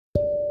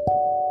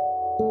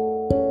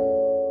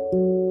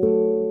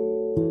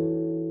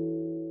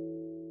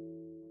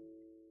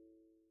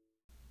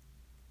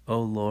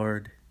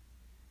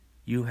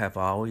You have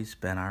always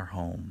been our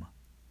home.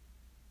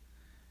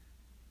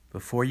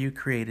 Before you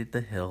created the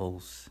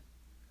hills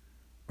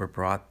or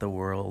brought the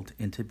world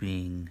into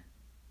being,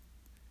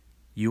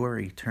 you are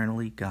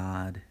eternally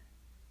God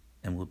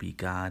and will be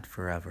God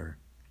forever.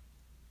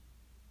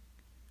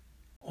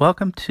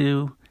 Welcome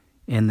to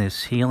In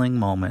This Healing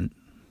Moment,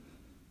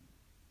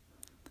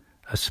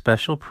 a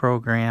special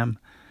program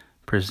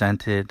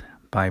presented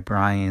by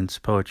Brian's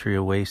Poetry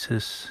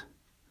Oasis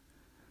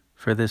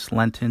for this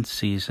Lenten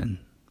season.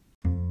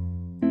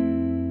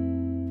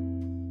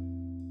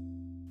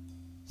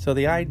 So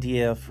the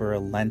idea for a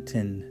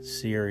Lenten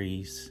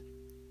series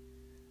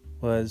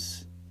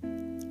was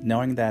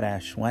knowing that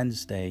Ash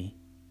Wednesday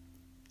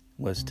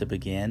was to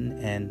begin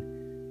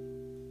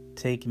and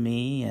take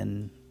me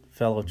and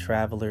fellow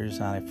travelers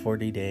on a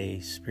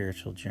 40-day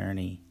spiritual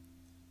journey.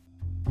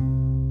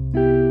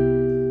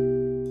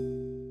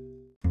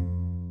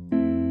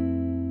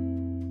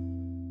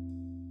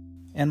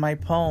 And my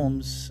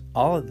poems,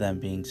 all of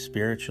them being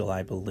spiritual,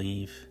 I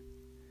believe,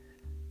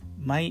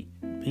 might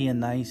be a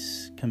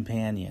nice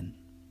companion.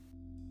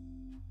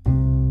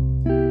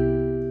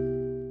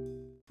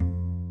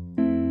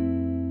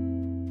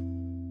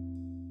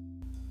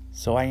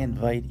 So I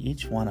invite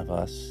each one of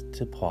us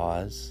to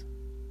pause,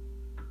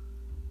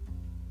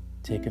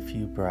 take a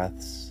few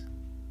breaths,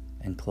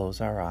 and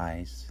close our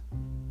eyes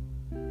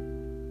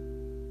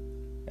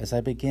as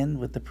I begin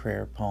with the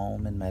prayer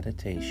poem and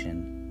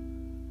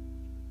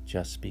meditation,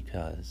 Just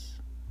Because.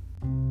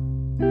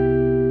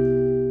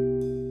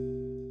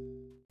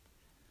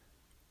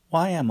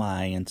 Why am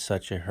I in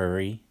such a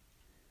hurry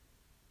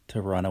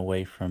to run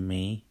away from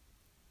me?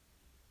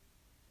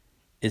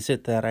 Is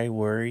it that I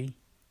worry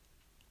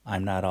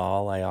I'm not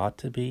all I ought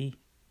to be?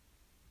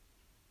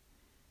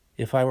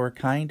 If I were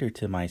kinder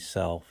to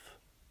myself,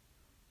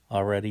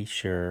 already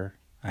sure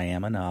I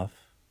am enough,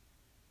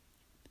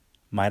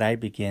 might I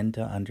begin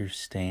to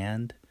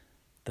understand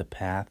the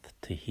path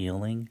to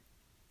healing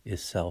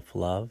is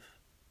self-love?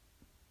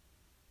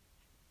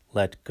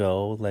 Let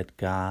go, let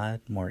God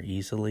more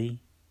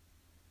easily,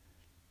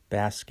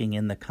 basking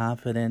in the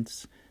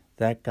confidence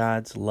that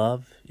God's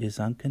love is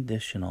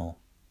unconditional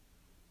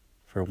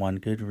for one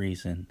good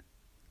reason,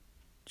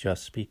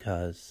 just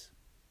because.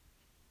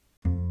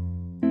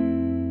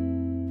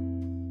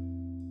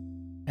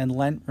 And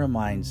Lent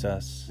reminds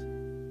us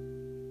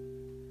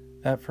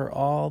that for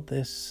all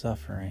this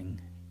suffering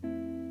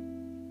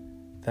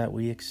that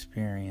we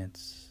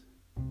experience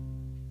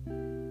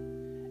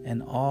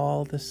and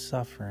all the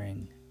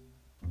suffering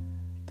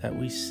that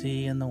we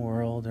see in the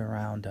world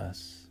around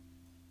us,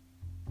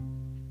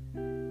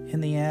 in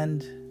the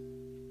end,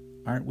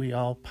 aren't we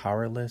all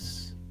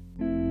powerless?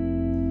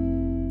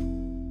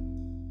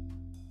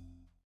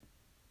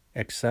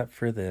 Except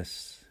for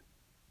this.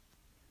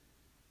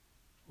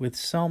 With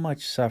so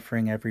much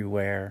suffering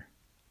everywhere,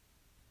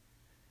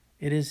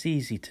 it is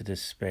easy to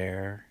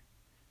despair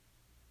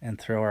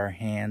and throw our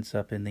hands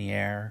up in the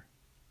air,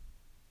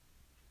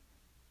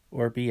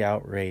 or be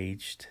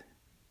outraged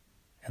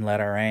and let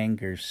our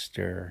anger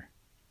stir.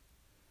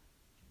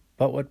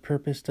 But what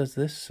purpose does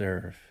this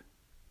serve?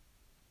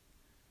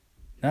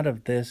 None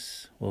of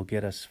this will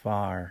get us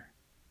far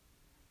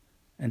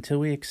until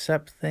we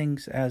accept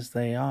things as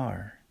they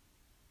are.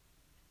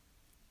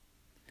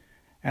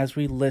 As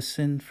we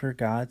listen for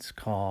God's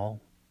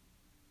call,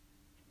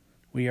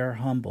 we are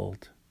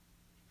humbled,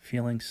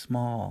 feeling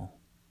small,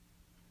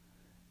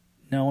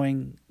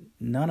 knowing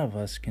none of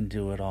us can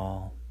do it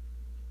all.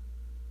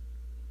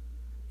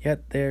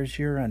 Yet there's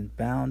your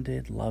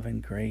unbounded love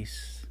and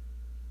grace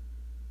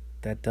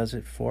that does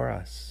it for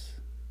us,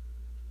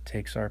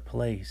 takes our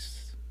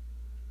place.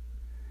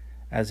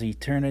 As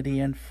eternity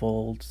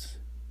unfolds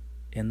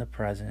in the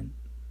present,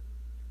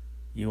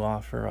 you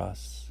offer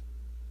us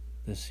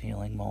this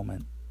healing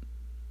moment.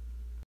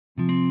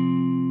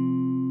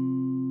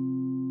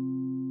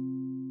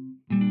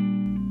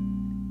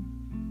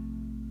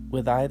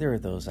 With either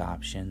of those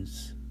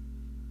options,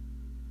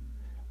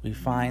 we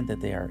find that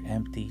they are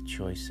empty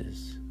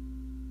choices.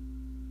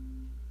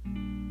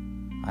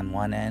 On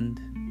one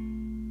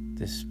end,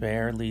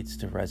 despair leads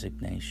to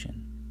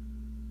resignation.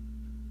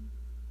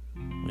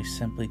 We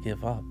simply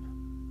give up.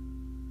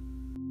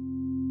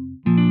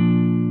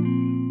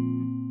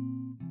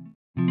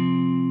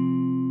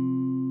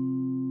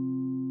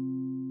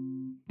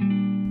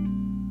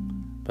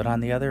 But on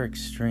the other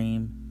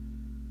extreme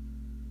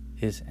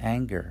is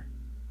anger,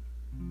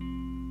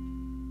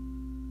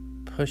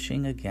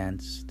 pushing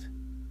against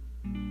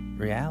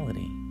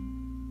reality,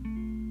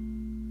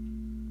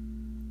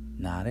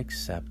 not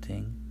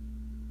accepting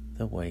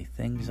the way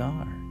things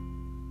are.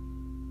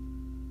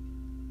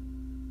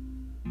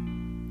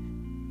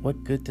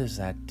 What good does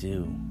that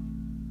do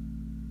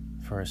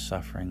for a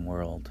suffering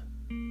world?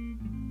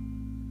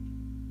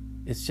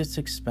 It's just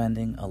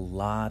expending a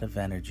lot of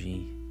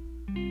energy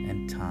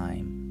and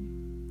time.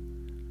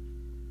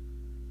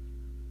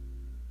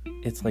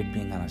 It's like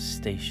being on a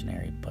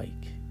stationary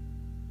bike.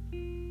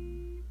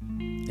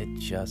 It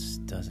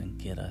just doesn't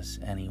get us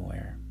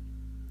anywhere.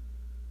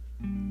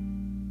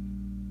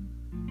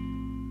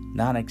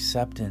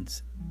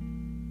 Non-acceptance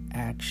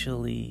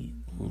actually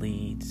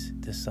leads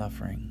to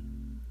suffering.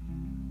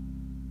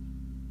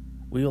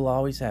 We will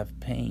always have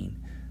pain,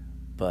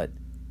 but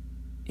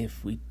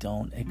if we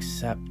don't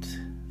accept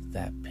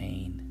that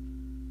pain,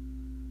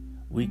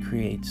 we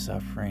create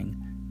suffering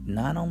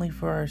not only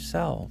for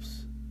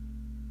ourselves,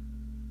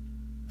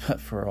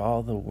 but for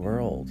all the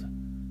world,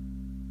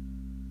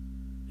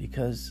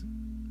 because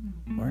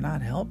we're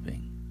not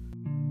helping.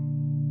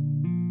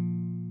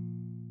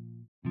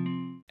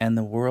 And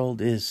the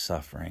world is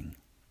suffering,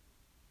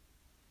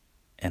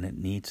 and it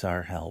needs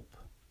our help.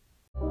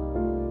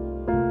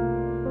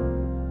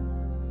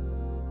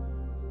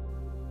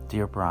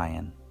 Dear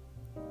Brian,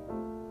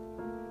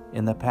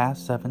 in the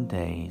past 7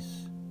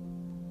 days,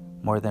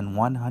 more than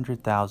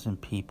 100,000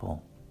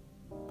 people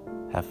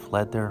have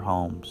fled their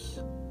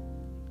homes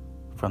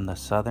from the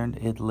southern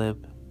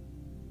Idlib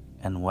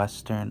and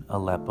western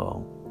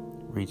Aleppo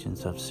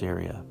regions of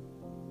Syria.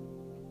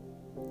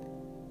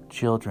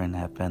 Children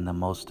have been the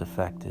most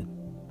affected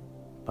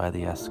by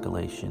the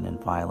escalation in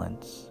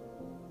violence,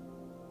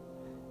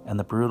 and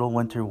the brutal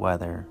winter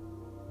weather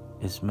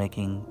is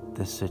making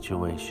this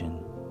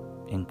situation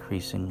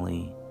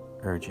increasingly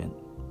urgent.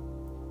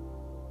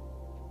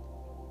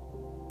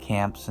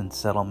 Camps and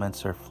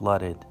settlements are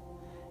flooded,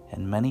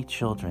 and many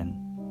children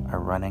are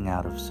running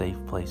out of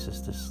safe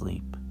places to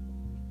sleep,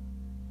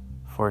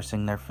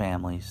 forcing their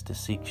families to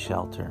seek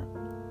shelter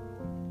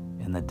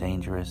in the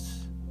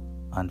dangerous,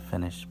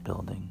 unfinished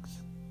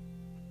buildings.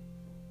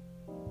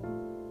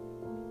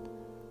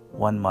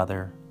 One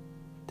mother,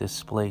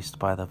 displaced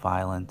by the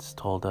violence,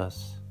 told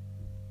us,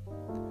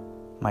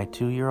 "My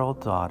 2-year-old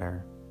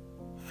daughter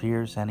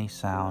fears any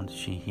sound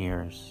she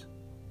hears.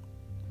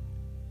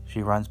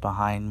 She runs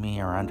behind me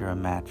or under a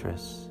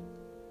mattress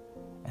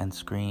and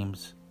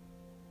screams,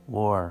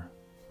 'War.'"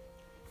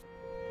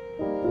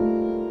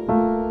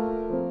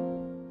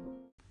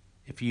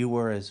 If you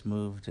were as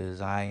moved as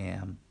I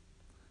am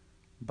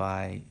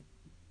by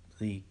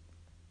the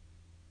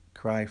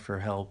cry for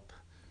help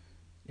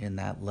in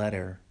that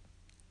letter,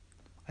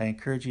 I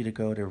encourage you to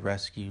go to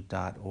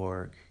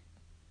rescue.org.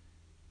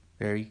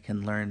 There you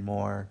can learn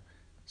more,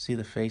 see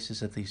the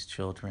faces of these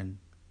children.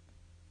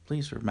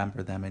 Please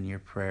remember them in your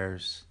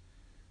prayers.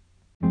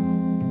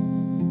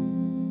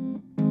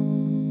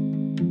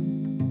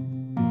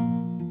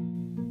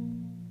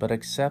 But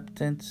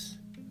acceptance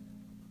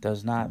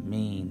does not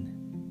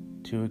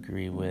mean to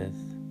agree with.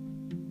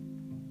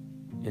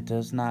 It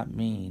does not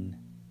mean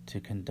to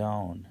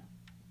condone.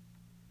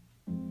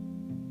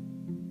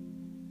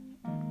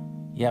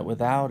 Yet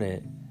without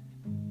it,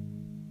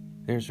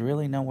 there's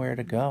really nowhere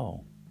to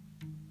go.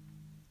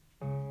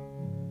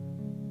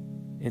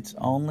 It's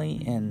only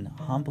in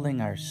humbling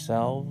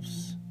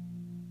ourselves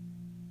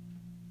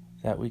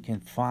that we can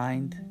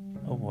find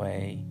a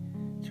way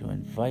to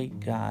invite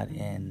God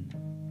in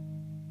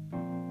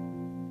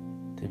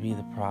to be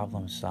the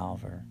problem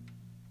solver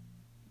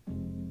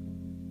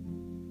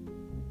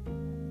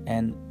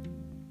and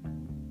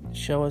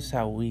show us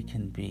how we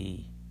can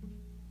be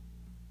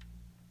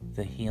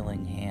the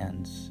healing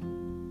hands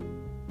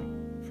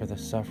for the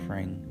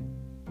suffering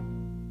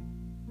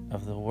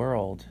of the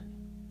world.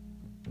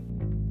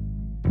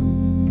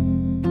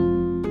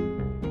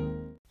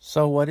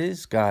 So what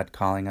is God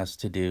calling us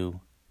to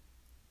do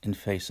in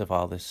face of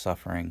all this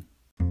suffering?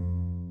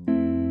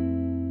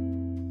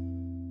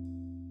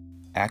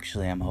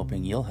 Actually, I'm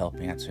hoping you'll help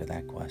answer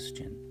that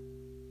question.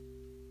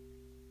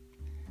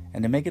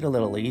 And to make it a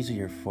little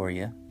easier for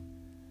you,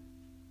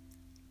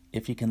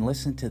 if you can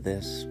listen to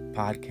this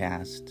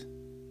podcast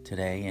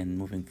today and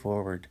moving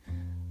forward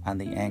on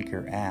the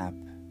Anchor app,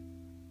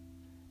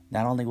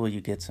 not only will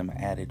you get some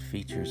added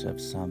features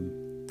of some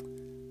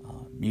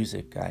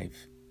music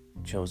I've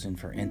chosen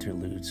for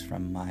interludes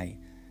from my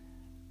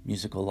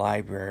musical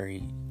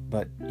library,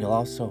 but you'll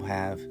also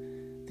have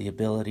the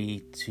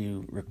ability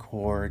to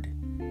record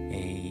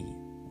a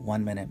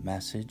 1-minute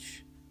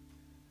message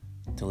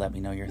to let me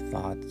know your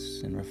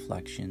thoughts and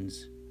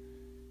reflections.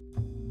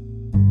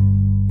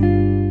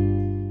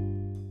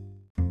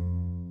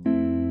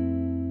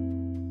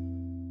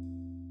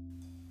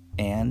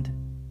 And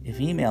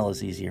if email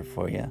is easier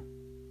for you,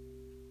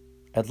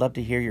 I'd love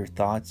to hear your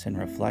thoughts and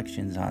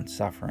reflections on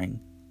suffering.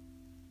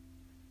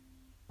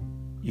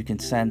 You can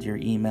send your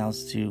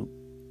emails to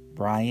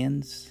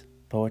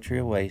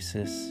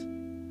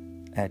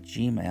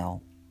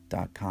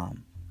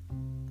brianspoetryoasis@gmail.com.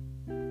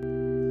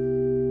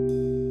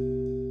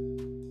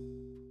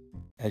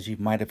 As you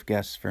might have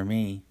guessed for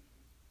me,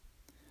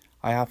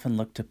 I often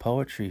look to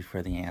poetry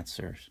for the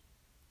answers.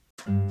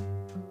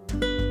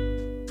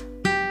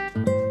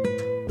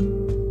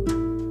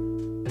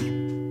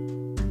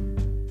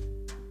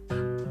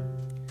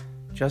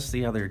 Just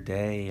the other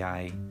day,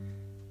 I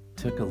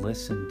took a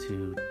listen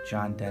to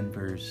John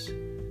Denver's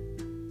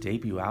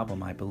debut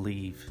album, I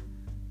believe,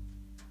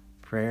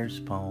 Prayers,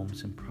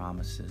 Poems, and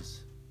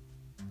Promises.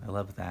 I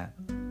love that.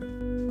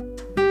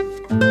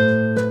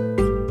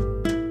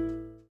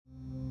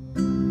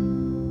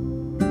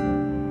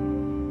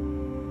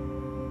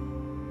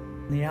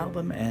 The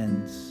album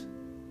ends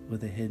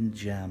with a hidden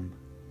gem.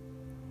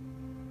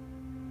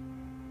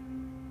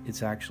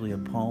 It's actually a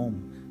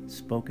poem,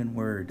 spoken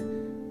word,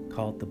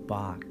 called The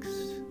Box.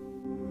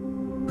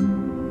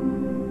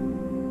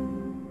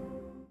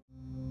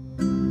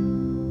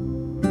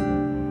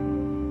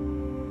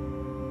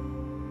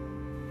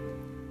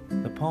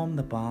 The poem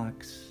The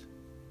Box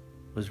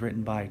was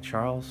written by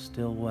Charles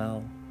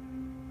Stilwell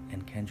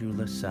and Kendra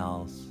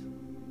Lascelles.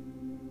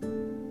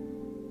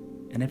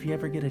 And if you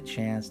ever get a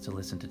chance to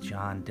listen to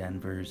John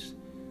Denver's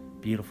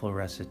beautiful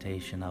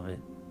recitation of it,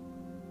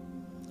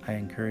 I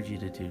encourage you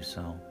to do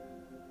so.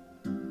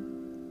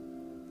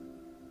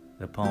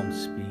 The poem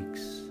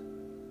speaks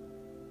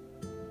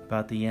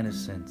about the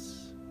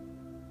innocents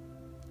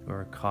who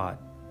are caught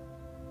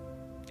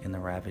in the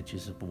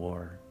ravages of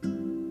war.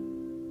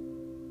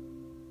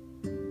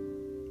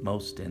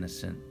 Most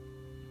innocent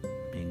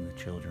being the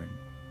children,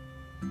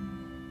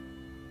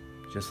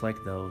 just like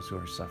those who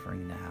are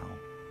suffering now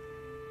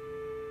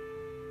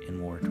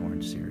in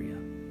war-torn Syria.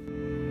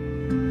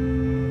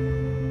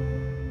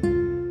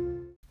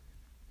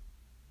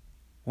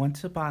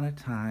 Once upon a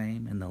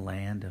time in the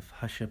land of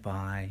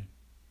Hushabye,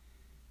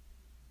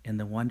 in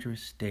the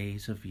wondrous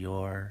days of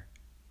yore,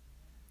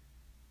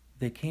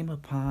 they came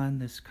upon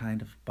this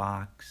kind of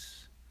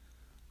box,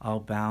 all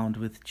bound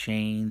with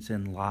chains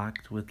and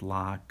locked with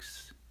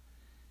locks,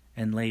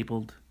 and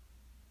labeled,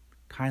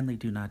 "Kindly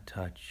do not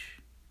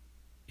touch,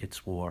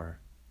 it's war."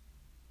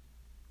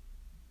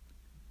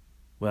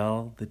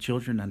 Well, the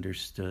children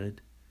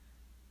understood.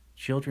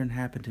 Children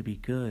happened to be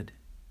good,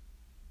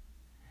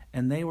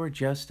 and they were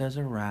just as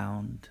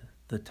around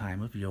the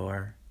time of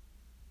yore.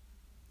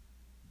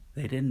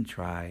 They didn't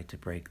try to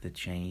break the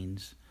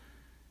chains,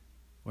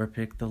 or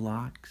pick the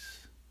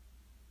locks,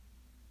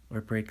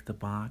 or break the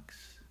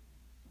box.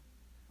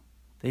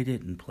 They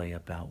didn't play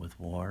about with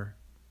war.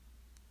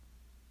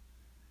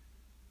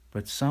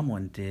 But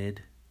someone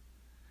did.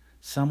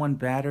 Someone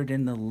battered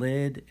in the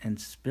lid and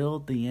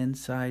spilled the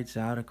insides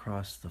out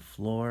across the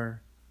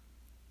floor.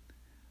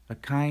 A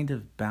kind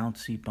of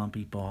bouncy,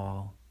 bumpy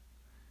ball,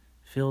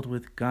 filled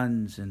with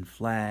guns and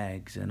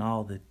flags and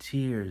all the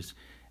tears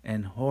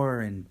and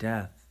horror and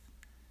death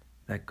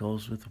that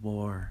goes with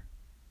war.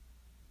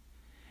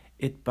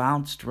 It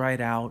bounced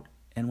right out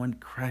and went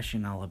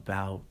crashing all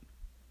about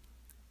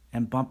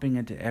and bumping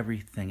into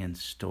everything in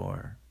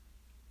store.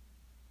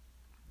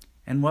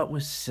 And what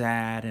was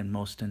sad and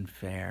most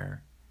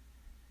unfair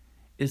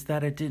is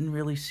that it didn't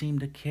really seem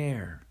to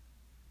care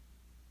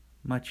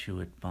much who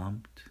it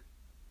bumped,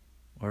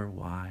 or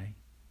why,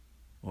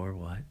 or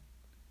what,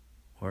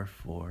 or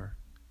for.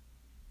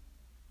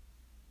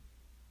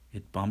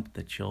 It bumped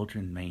the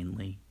children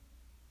mainly,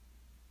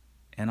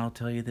 and I'll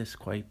tell you this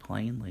quite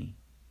plainly.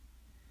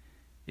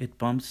 It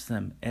bumps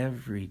them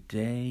every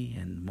day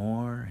and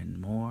more,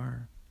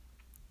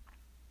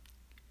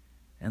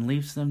 and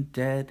leaves them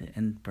dead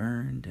and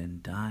burned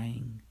and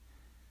dying,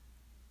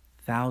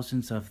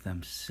 thousands of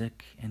them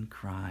sick and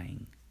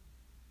crying,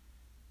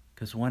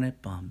 'cause when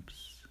it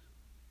bumps,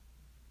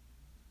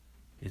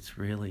 it's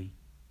really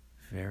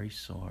very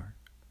sore.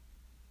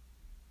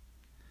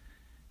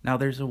 Now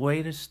there's a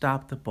way to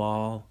stop the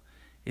ball.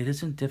 It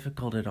isn't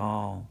difficult at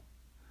all.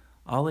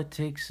 All it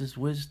takes is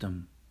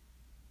wisdom,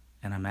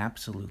 and I'm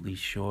absolutely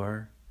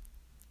sure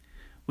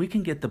we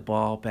can get the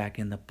ball back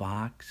in the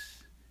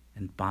box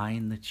and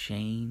bind the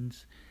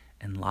chains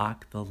and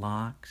lock the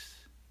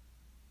locks.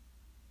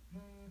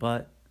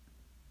 But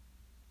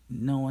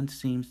no one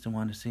seems to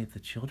want to save the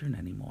children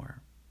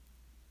anymore.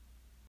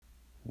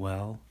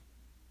 Well,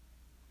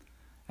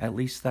 at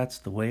least that's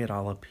the way it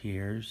all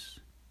appears.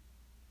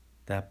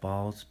 That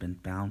ball's been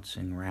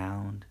bouncing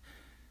round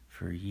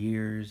for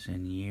years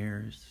and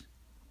years.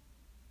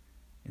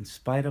 In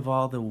spite of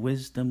all the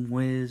wisdom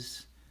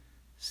whiz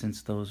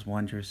since those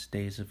wondrous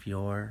days of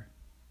yore,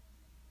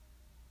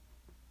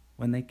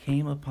 when they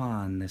came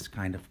upon this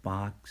kind of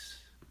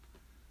box,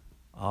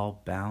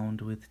 all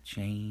bound with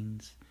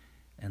chains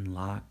and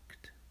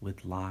locked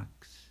with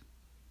locks,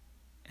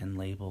 and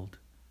labeled,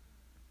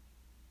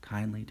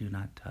 "Kindly do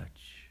not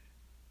touch,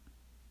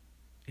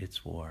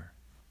 it's war."